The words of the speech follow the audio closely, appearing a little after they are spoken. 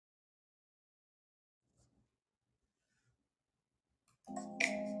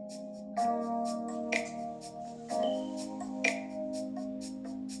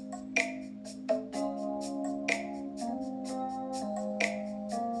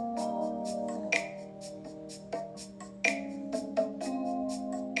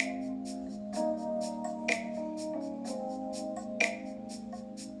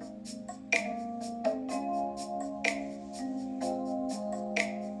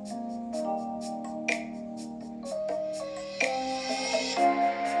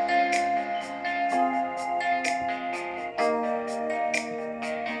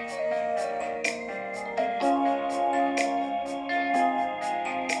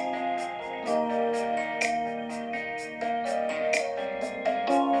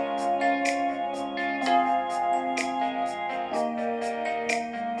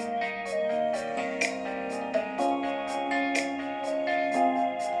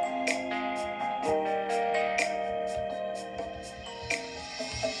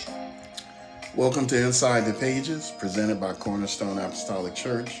Welcome to Inside the Pages, presented by Cornerstone Apostolic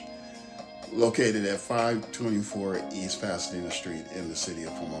Church, located at 524 East Pasadena Street in the city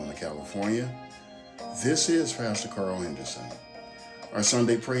of Pomona, California. This is Pastor Carl Henderson. Our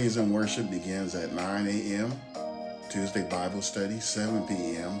Sunday praise and worship begins at 9 a.m., Tuesday Bible study, 7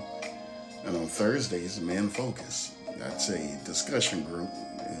 p.m., and on Thursdays, Men Focus. That's a discussion group,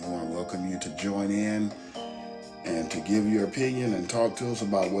 and we want to welcome you to join in and to give your opinion and talk to us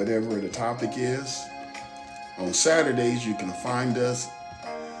about whatever the topic is. On Saturdays, you can find us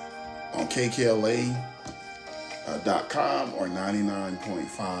on KKLA.com or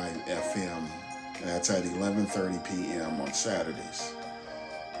 99.5 FM. That's at 11:30 p.m. on Saturdays.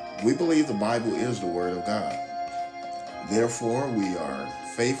 We believe the Bible is the Word of God. Therefore, we are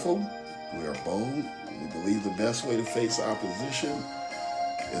faithful, we are bold, we believe the best way to face opposition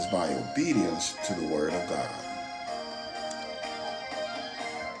is by obedience to the Word of God.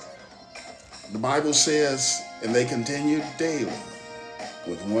 The Bible says, and they continued daily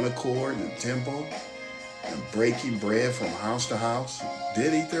with one accord in the temple and breaking bread from house to house,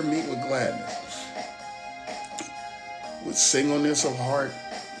 did eat their meat with gladness, with singleness of heart,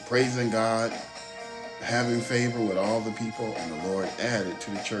 praising God, having favor with all the people, and the Lord added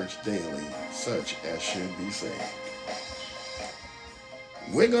to the church daily such as should be saved.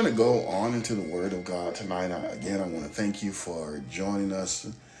 We're going to go on into the Word of God tonight. Again, I want to thank you for joining us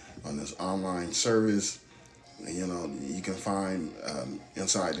on this online service. You know, you can find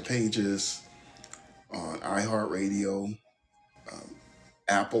Inside the Pages on iHeartRadio,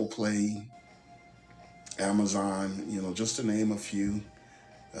 Apple Play, Amazon, just to name a few.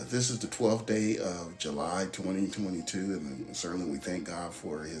 This is the 12th day of July 2022, and certainly we thank God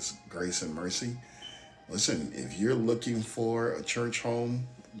for His grace and mercy. Listen, if you're looking for a church home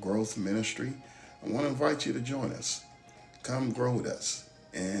growth ministry, I want to invite you to join us. Come grow with us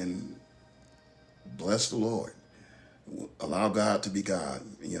and bless the Lord. Allow God to be God.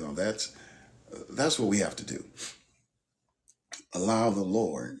 That's what we have to do. Allow the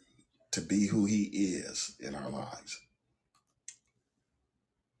Lord to be who He is in our lives.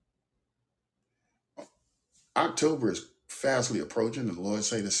 October is fastly approaching, and the Lord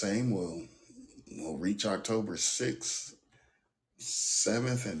say the same. We'll reach October 6th,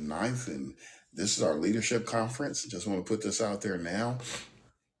 7th, and 9th, and this is our leadership conference. Just want to put this out there now.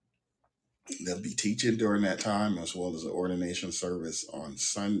 They'll be teaching during that time, as well as the ordination service on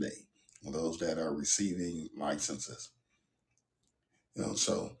Sunday for those that are receiving licenses.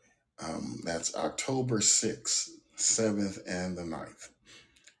 So that's October 6th, 7th, and the 9th.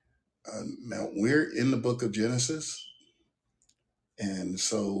 Now, we're in the book of Genesis, and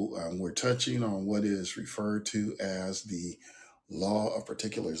so we're touching on what is referred to as the law of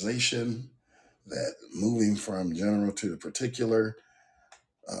particularization, that moving from general to the particular,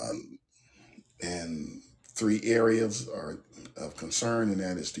 and three areas are of concern, and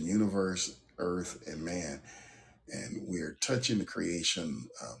that is the universe, earth, and man. And we're touching the creation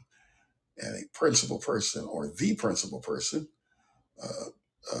and a principal person, or the principal person,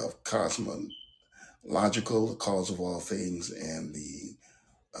 of cosmological, the cause of all things, and the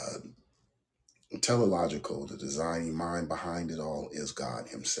teleological, the designing mind behind it all, is God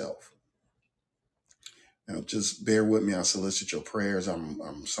Himself. Now, just bear with me. I solicit your prayers.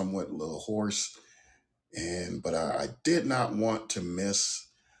 I'm somewhat a little hoarse, but I did not want to miss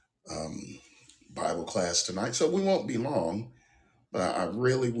Bible class tonight, so we won't be long. But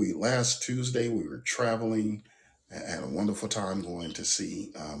last Tuesday we were traveling and had a wonderful time going to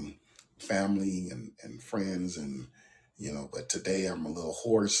see family and friends, and but today I'm a little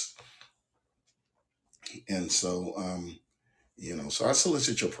hoarse, and so so I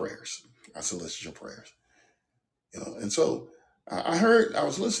solicit your prayers. And so I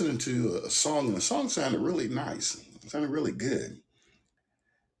was listening to a song, and the song sounded really nice. It sounded really good.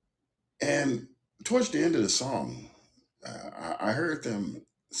 And towards the end of the song, I heard them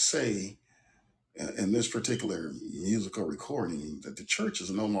say in this particular musical recording that the church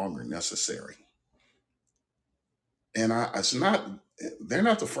is no longer necessary. And it's not, they're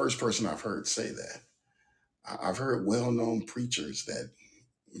not the first person I've heard say that. I've heard well known preachers that,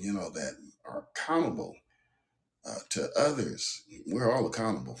 that are accountable to others. We're all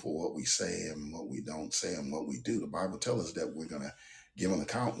accountable for what we say and what we don't say and what we do. The Bible tells us that we're going to give an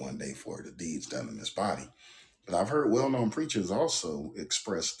account one day for the deeds done in this body. But I've heard well known preachers also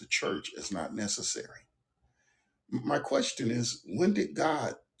express the church is not necessary. My question is, when did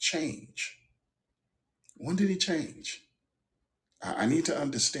God change? When did he change? I need to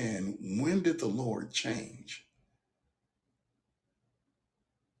understand, when did the Lord change?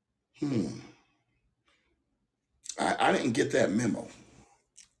 Hmm. I didn't get that memo.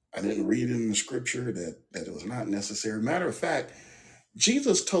 I didn't read it in the scripture that it was not necessary. Matter of fact,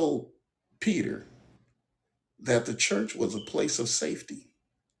 Jesus told Peter that the church was a place of safety,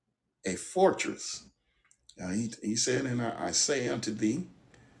 a fortress. Now, he said, and I say unto thee,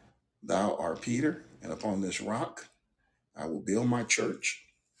 thou art Peter, and upon this rock I will build my church,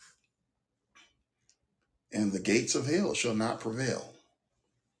 and the gates of hell shall not prevail.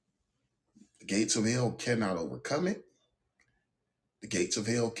 The gates of hell cannot overcome it. The gates of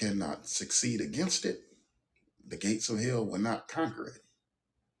hell cannot succeed against it. The gates of hell will not conquer it.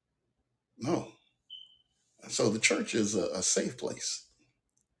 No. So the church is a safe place.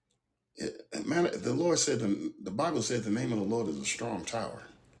 The Lord said, the Bible said the name of the Lord is a strong tower,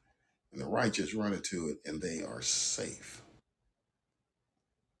 and the righteous run into it, and they are safe.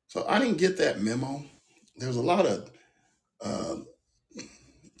 So I didn't get that memo. There's a lot of uh,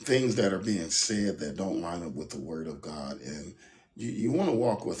 things that are being said that don't line up with the Word of God, and you want to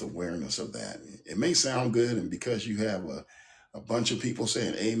walk with awareness of that. It may sound good, and because you have a bunch of people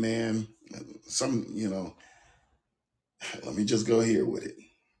saying "Amen," some let me just go here with it.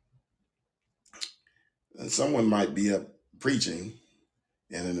 Someone might be up preaching,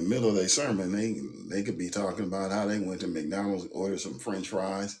 and in the middle of their sermon, they could be talking about how they went to McDonald's, ordered some French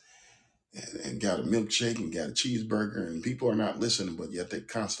fries, and got a milkshake and got a cheeseburger, and people are not listening, but yet they're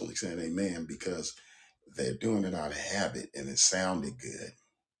constantly saying "Amen" because they're doing it out of habit and it sounded good.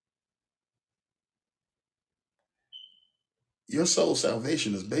 Your soul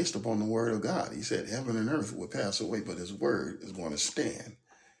salvation is based upon the word of God. He said heaven and earth will pass away, but his word is going to stand.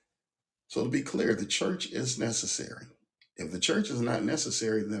 So to be clear, the church is necessary. If the church is not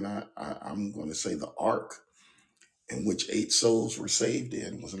necessary, then I'm going to say the ark in which 8 souls were saved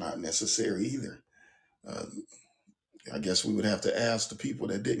in was not necessary either. Uh, I guess we would have to ask the people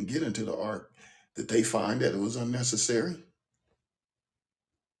that didn't get into the ark, did they find that it was unnecessary?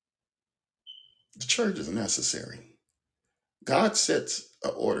 The church is necessary. God sets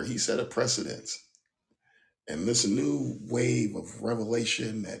an order. He set a precedence. And this new wave of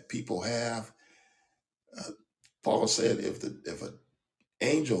revelation that people have, uh, Paul said, if an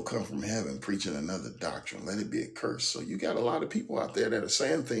angel come from heaven preaching another doctrine, let it be a curse. So you got a lot of people out there that are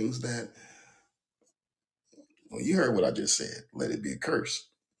saying things that, well, you heard what I just said. Let it be a curse.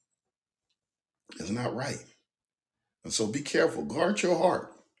 It's not right. And so be careful. Guard your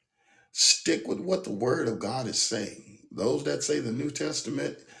heart. Stick with what the word of God is saying. Those that say the New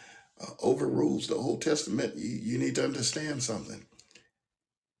Testament overrules the Old Testament, you need to understand something.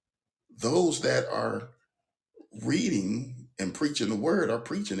 Those that are reading and preaching the word are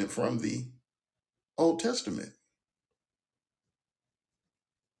preaching it from the Old Testament.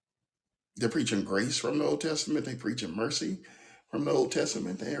 They're preaching grace from the Old Testament. They're preaching mercy from the Old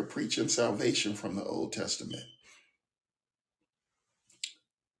Testament. They are preaching salvation from the Old Testament.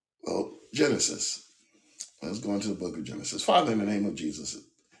 Well, Genesis. Let's go into the book of Genesis. Father, in the name of Jesus,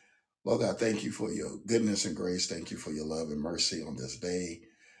 Lord God, thank you for your goodness and grace. Thank you for your love and mercy on this day.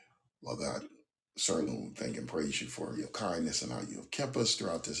 Lord God, certainly we thank and praise you for your kindness and how you have kept us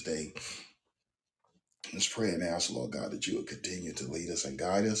throughout this day. Let's pray and ask, Lord God, that you would continue to lead us and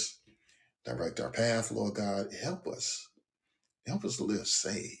guide us, direct our path, Lord God. Help us. Help us to live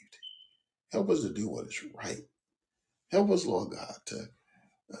saved. Help us to do what is right. Help us, Lord God, to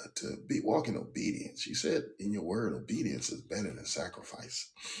be walking obedience. You said in your word, obedience is better than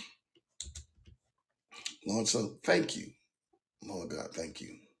sacrifice. Lord, so thank you. Lord God, thank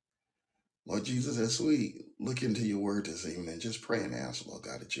you. Lord Jesus, as we look into your word this evening, just pray and ask, Lord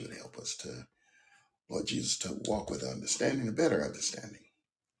God, that you would help us to, Lord Jesus, to walk with understanding, a better understanding.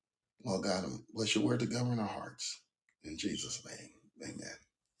 Lord God, bless your word to govern our hearts. In Jesus' name, amen.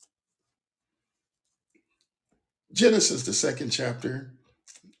 Genesis, the second chapter,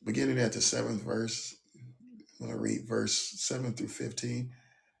 beginning at the seventh verse. I'm going to read verse 7 through 15.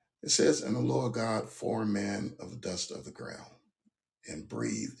 It says, "And the Lord God formed man of the dust of the ground and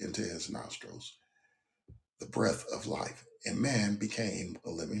breathed into his nostrils the breath of life, and man became a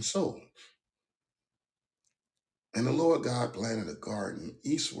living soul. And the Lord God planted a garden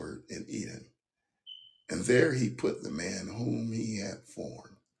eastward in Eden, and there he put the man whom he had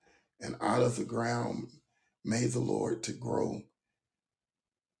formed. And out of the ground made the Lord to grow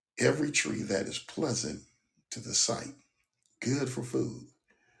every tree that is pleasant to the sight, good for food,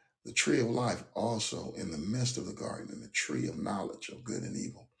 the tree of life also in the midst of the garden, and the tree of knowledge of good and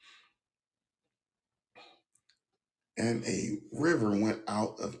evil. And a river went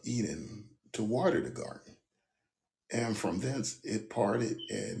out of Eden to water the garden, and from thence it parted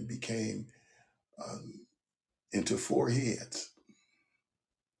and became into four heads.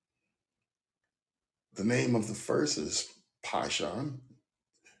 The name of the first is Pishon,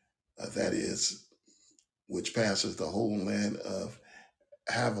 that is, which passes the whole land of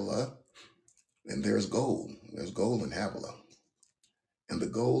Havilah, and there's gold. There's gold in Havilah. And the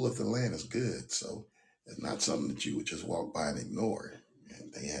gold of the land is good, so it's not something that you would just walk by and ignore.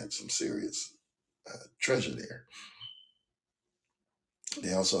 And they had some serious treasure there.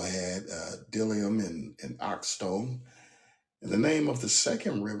 They also had Dillium and Oxstone. And the name of the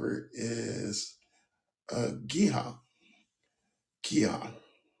second river is Gihon. Gihon.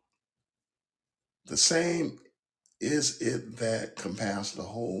 The same is it that compassed the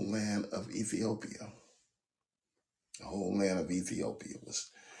whole land of Ethiopia. The whole land of Ethiopia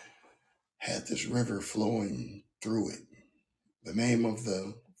had this river flowing through it. The name of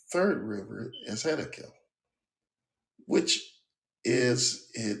the third river is Hiddekel, which is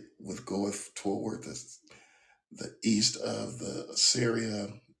it with goeth toward the east of the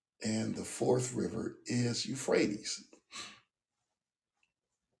Assyria, and the fourth river is Euphrates.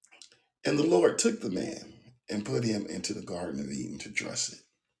 And the Lord took the man and put him into the Garden of Eden to dress it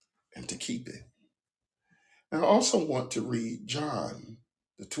and to keep it. Now, I also want to read John,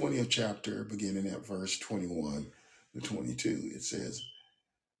 the 20th chapter, beginning at verse 21 to 22. It says,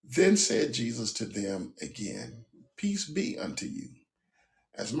 "Then said Jesus to them again, Peace be unto you.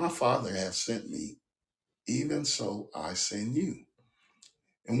 As my Father hath sent me, even so I send you."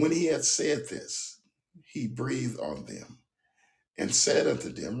 And when he had said this, he breathed on them and said unto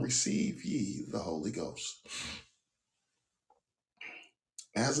them, Receive ye the Holy Ghost.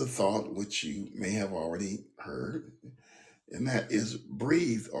 As a thought which you may have already heard, and that is,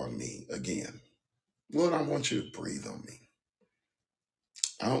 breathe on me again. Lord, I want you to breathe on me.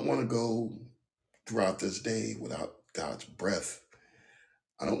 I don't want to go throughout this day without God's breath.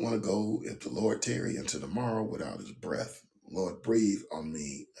 I don't want to go, if the Lord tarry, into tomorrow without his breath. Lord, breathe on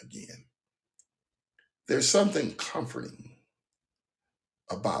me again. There's something comforting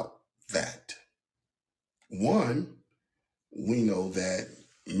about that. One, we know that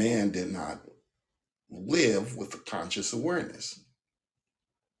man did not live with a conscious awareness.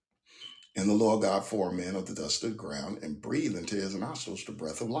 And the Lord God formed man of the dust of the ground and breathed into his nostrils the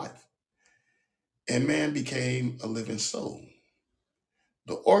breath of life. And man became a living soul.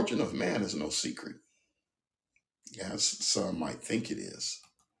 The origin of man is no secret, as some might think it is.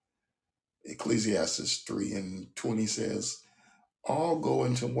 Ecclesiastes 3:20 says, All go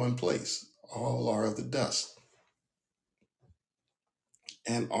into one place, all are of the dust,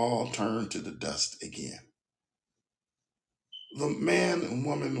 and all turn to the dust again. The man and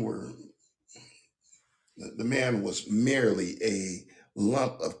woman the man was merely a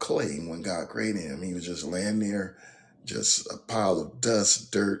lump of clay when God created him. He was just laying there, just a pile of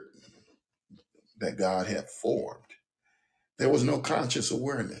dust, dirt that God had formed. There was no conscious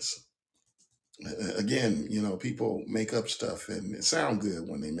awareness. Again, people make up stuff and it sounds good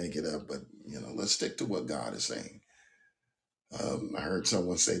when they make it up, but let's stick to what God is saying. I heard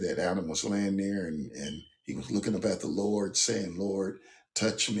someone say that Adam was laying there and he was looking up at the Lord saying, Lord,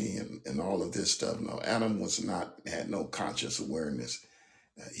 touch me and all of this stuff. No, Adam had no conscious awareness.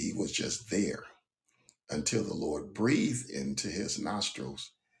 He was just there until the Lord breathed into his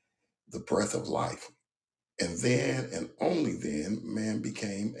nostrils the breath of life. And then, and only then, man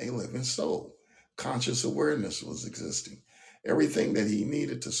became a living soul. Conscious awareness was existing. Everything that he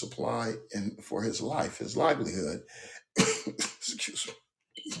needed to supply and for his life, his livelihood, excuse me,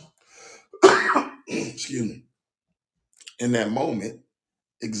 excuse me, in that moment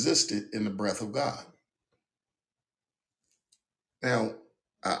existed in the breath of God. Now,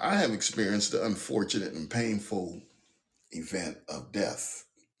 I have experienced the unfortunate and painful event of death,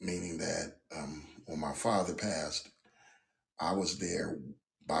 meaning that when my father passed, I was there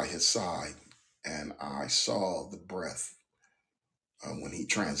by his side and I saw the breath when he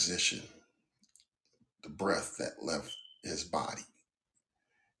transitioned, the breath that left his body,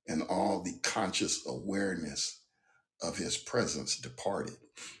 and all the conscious awareness of his presence departed.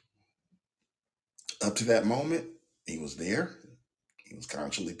 Up to that moment, he was there, he was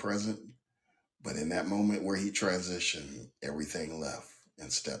consciously present, but in that moment where he transitioned, everything left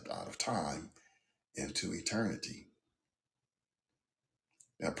and stepped out of time into eternity.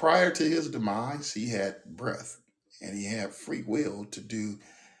 Now, prior to his demise, he had breath and he had free will to do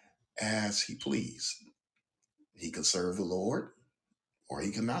as he pleased. He could serve the Lord or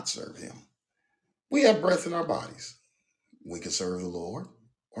he could not serve him. We have breath in our bodies. We could serve the Lord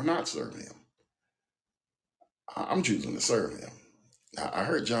or not serve him. I'm choosing to serve him. I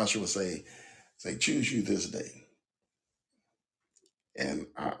heard Joshua say, choose you this day. And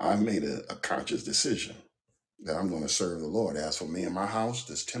I made a conscious decision that I'm going to serve the Lord. As for me and my house,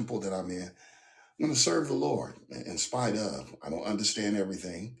 this temple that I'm in, I'm going to serve the Lord in spite of. I don't understand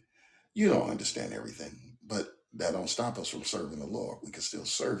everything. You don't understand everything, but that don't stop us from serving the Lord. We can still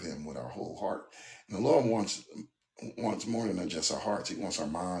serve him with our whole heart. And the Lord wants more than just our hearts. He wants our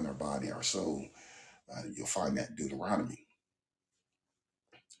mind, our body, our soul. You'll find that in Deuteronomy.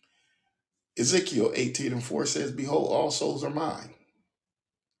 Ezekiel 18:4 says, behold, all souls are mine.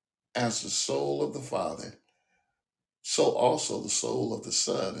 As the soul of the Father, so also the soul of the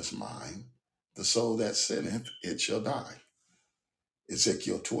Son is mine. The soul that sinneth, it shall die.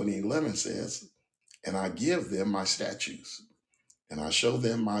 Ezekiel 20:11 says, and I give them my statutes, and I show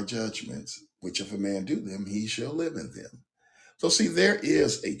them my judgments, which if a man do them, he shall live in them. So see, there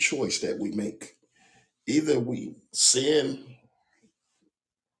is a choice that we make. Either we sin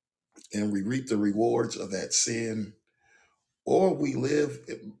and we reap the rewards of that sin, or we live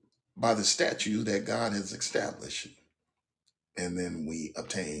by the statute that God has established, and then we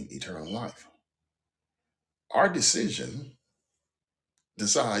obtain eternal life. Our decision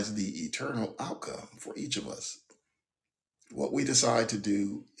decides the eternal outcome for each of us. What we decide to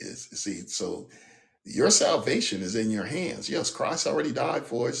do is, see, so your salvation is in your hands. Yes, Christ already died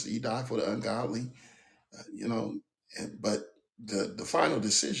for us. He died for the ungodly, but the final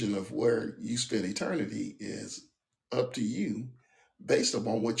decision of where you spend eternity is up to you based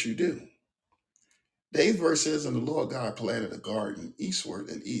upon what you do. The 8th verse says, and the Lord God planted a garden eastward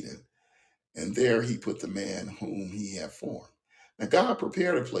in Eden, and there he put the man whom he had formed. Now God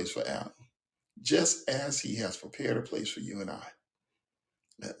prepared a place for Adam, just as he has prepared a place for you and I.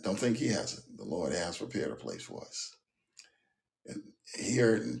 Don't think he hasn't. The Lord has prepared a place for us. And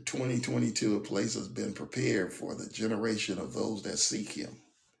here in 2022, a place has been prepared for the generation of those that seek him.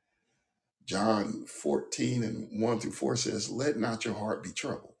 John 14:1-4 says, let not your heart be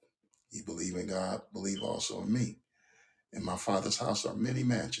troubled. You believe in God, believe also in me. In my Father's house are many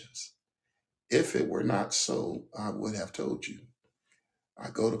mansions. If it were not so, I would have told you. I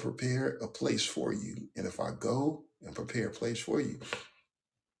go to prepare a place for you. And if I go and prepare a place for you,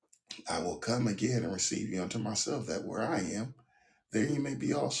 I will come again and receive you unto myself, that where I am, there you may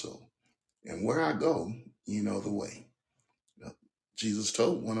be also. And where I go, you know the way. Jesus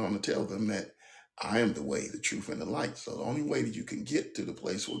went on to tell them that I am the way, the truth, and the light. So the only way that you can get to the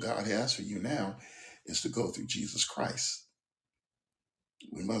place where God has for you now is to go through Jesus Christ.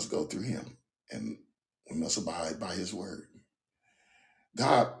 We must go through him, and we must abide by his word.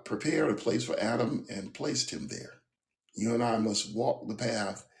 God prepared a place for Adam and placed him there. You and I must walk the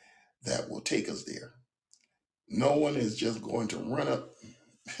path that will take us there. No one is just going to run up.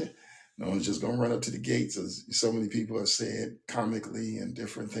 No one's just going to run up to the gates, as so many people have said comically and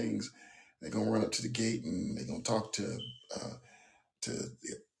different things. They're going to run up to the gate and they're going to talk to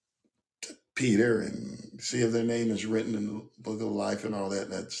Peter and see if their name is written in the book of life and all that.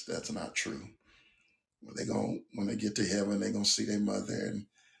 That's not true. When they get to heaven, they're going to see their mother and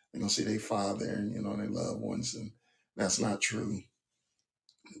they're going to see their father and their loved ones, and that's not true.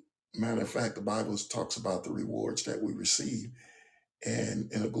 Matter of fact, the Bible talks about the rewards that we receive.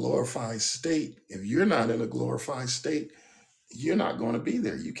 And in a glorified state, if you're not in a glorified state, you're not going to be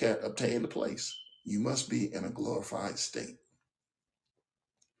there. You can't obtain the place. You must be in a glorified state.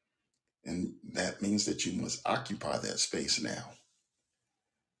 And that means that you must occupy that space now.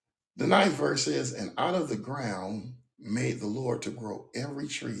 The 9th verse says, and out of the ground made the Lord to grow every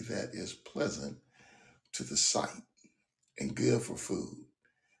tree that is pleasant to the sight and good for food.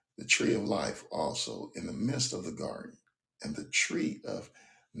 The tree of life also in the midst of the garden, and the tree of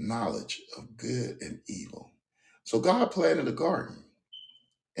knowledge of good and evil. So God planted a garden,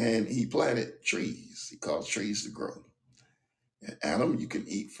 and he planted trees. He caused trees to grow. And Adam, you can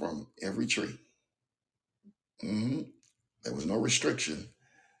eat from every tree. There was no restriction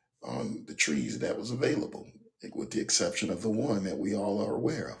on the trees that was available, with the exception of the one that we all are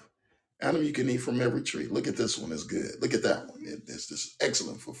aware of. Adam, you can eat from every tree. Look at this one, it's good. Look at that one. It's just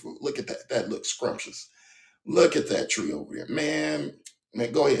excellent for food. Look at that. That looks scrumptious. Look at that tree over there. Man,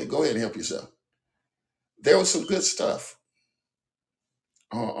 go ahead and help yourself. There was some good stuff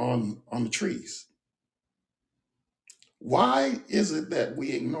on the trees. Why is it that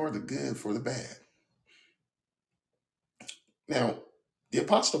we ignore the good for the bad? Now, the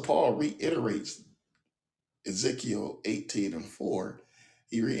Apostle Paul reiterates Ezekiel 18:4.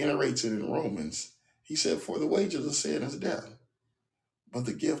 He reiterates it in Romans. He said, "For the wages of sin is death, but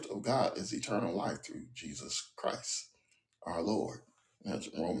the gift of God is eternal life through Jesus Christ, our Lord." That's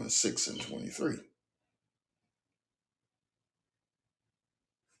Romans 6:23.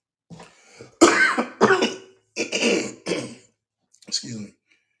 Excuse me.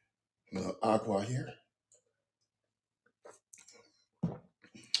 Aqua here.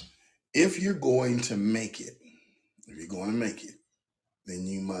 If you're going to make it, then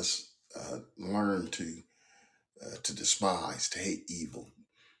you must learn to despise, to hate evil.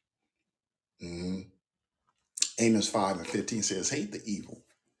 Mhm. Amos 5:15 says, "Hate the evil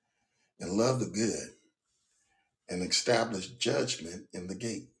and love the good, and establish judgment in the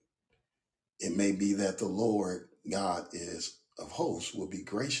gate. It may be that the Lord God is of hosts will be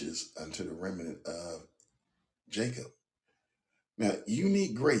gracious unto the remnant of Jacob." Now, you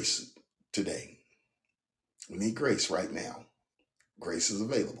need grace today. We need grace right now. Grace is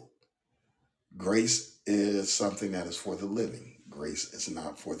available. Grace is something that is for the living. Grace is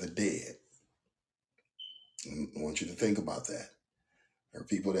not for the dead. And I want you to think about that. There are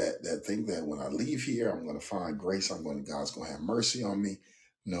people that think that when I leave here, I'm going to find grace. God's going to have mercy on me.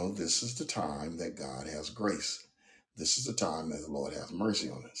 No, this is the time that God has grace. This is the time that the Lord has mercy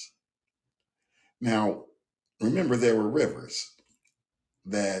on us. Now, remember, there were rivers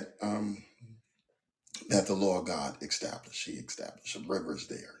that that the Lord God established. He established some rivers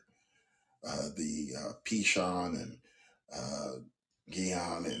there. The Pishon and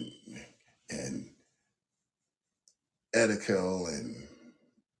Gihon and Edekil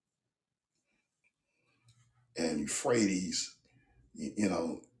and Euphrates, you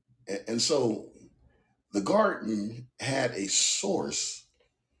know, and so the garden had a source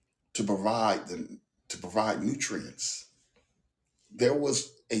to provide nutrients. There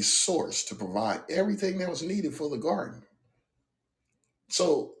was a source to provide everything that was needed for the garden.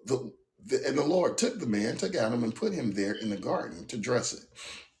 So the Lord took Adam and put him there in the garden to dress it.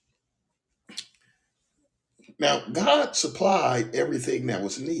 Now, God supplied everything that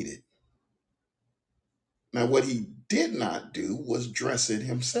was needed. Now, what he did not do was dress it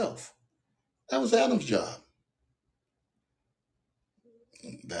himself. That was Adam's job.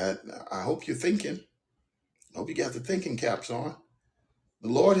 That I hope you're thinking. I hope you got the thinking caps on. The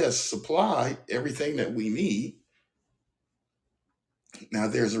Lord has supplied everything that we need. Now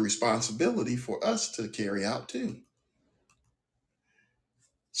there's a responsibility for us to carry out too.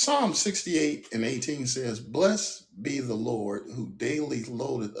 Psalm 68:18 says, "Blessed be the Lord who daily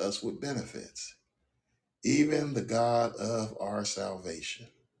loaded us with benefits, even the God of our salvation."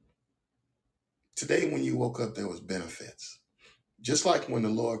 Today, when you woke up, there was benefits. Just like when the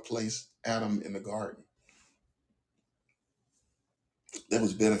Lord placed Adam in the garden, there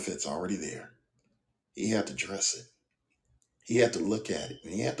was benefits already there. He had to dress it. He had to look at it,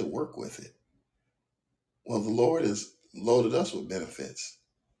 and he had to work with it. Well, the Lord has loaded us with benefits,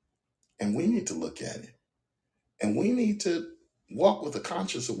 and we need to look at it. And we need to walk with a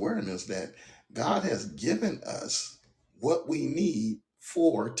conscious awareness that God has given us what we need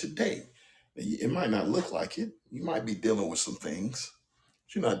for today. It might not look like it. You might be dealing with some things,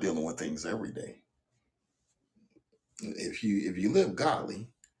 but you're not dealing with things every day. If you live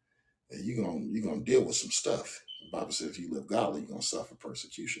godly, you're gonna deal with some stuff. The Bible says if you live godly, you're gonna suffer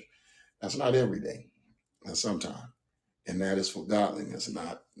persecution. That's not every day. That's sometimes. And that is for godliness,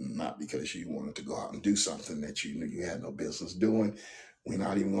 not because you wanted to go out and do something that you knew you had no business doing. We're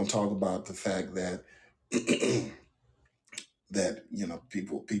not even going to talk about the fact that that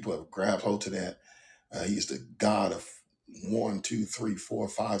people have grabbed hold to that. He's the God of 1, 2, 3, 4,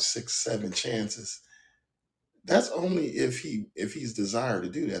 5, 6, 7 chances. That's only if he's desired to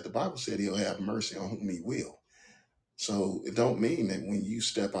do that. The Bible said he'll have mercy on whom he will. So it don't mean that when you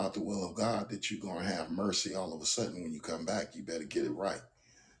step out the will of God that you're going to have mercy all of a sudden when you come back. You better get it right.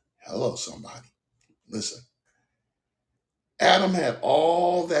 Hello, somebody. Listen. Adam had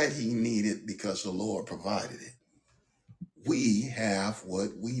all that he needed because the Lord provided it. We have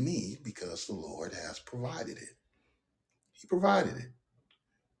what we need because the Lord has provided it. He provided it.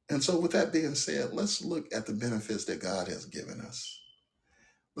 And so with that being said, let's look at the benefits that God has given us.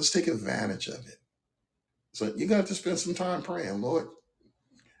 Let's take advantage of it. So you got to spend some time praying, Lord,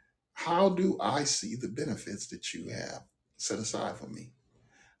 how do I see the benefits that you have set aside for me?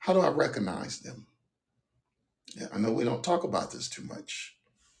 How do I recognize them? Yeah, I know we don't talk about this too much.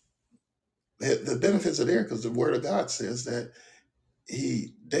 The benefits are there because the word of God says that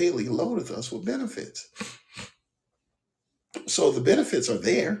he daily loadeth us with benefits. So the benefits are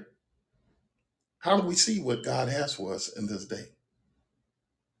there. How do we see what God has for us in this day?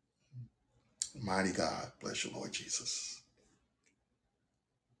 Mighty God, bless you, Lord Jesus.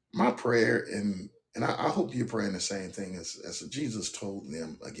 My prayer, and I hope you're praying the same thing as Jesus told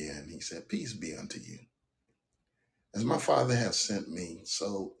them again. He said, peace be unto you. As my Father has sent me,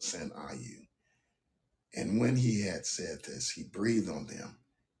 so send I you. And when he had said this, he breathed on them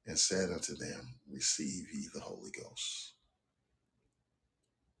and said unto them, receive ye the Holy Ghost.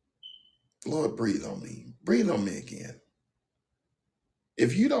 Lord, breathe on me. Breathe on me again.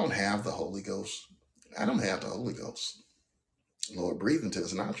 If you don't have the Holy Ghost, I don't have the Holy Ghost. Lord, breathe into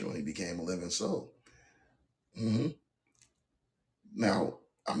his nostril and he became a living soul. Now,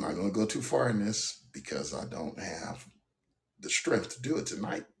 I'm not going to go too far in this because I don't have the strength to do it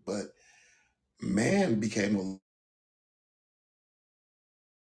tonight, but man became a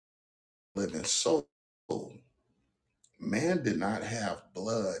living soul. Man did not have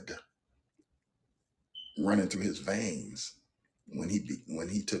blood running through his veins when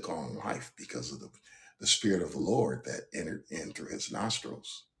he took on life because of the spirit of the Lord that entered in through his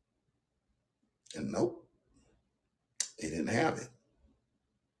nostrils. And nope, he didn't have it.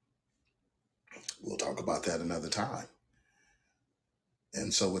 We'll talk about that another time.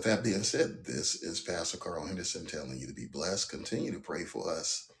 And so with that being said, this is Pastor Carl Henderson telling you to be blessed. Continue to pray for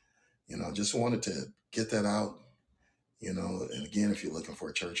us. Just wanted to get that out, and again, if you're looking for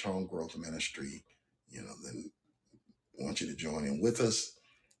a church home growth ministry, then I want you to join in with us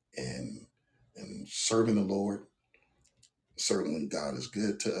and serving the Lord. Certainly God is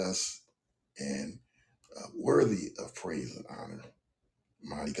good to us and worthy of praise and honor.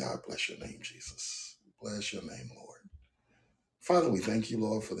 Mighty God, bless your name, Jesus. Bless your name, Lord. Father, we thank you,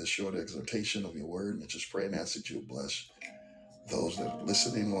 Lord, for this short exhortation of your word, and just pray and ask that you will bless those that are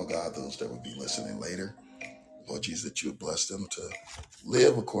listening, Lord God, those that will be listening later. Lord Jesus, that you would bless them to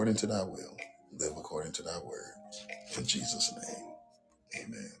live according to thy will, live according to thy word. In Jesus' name.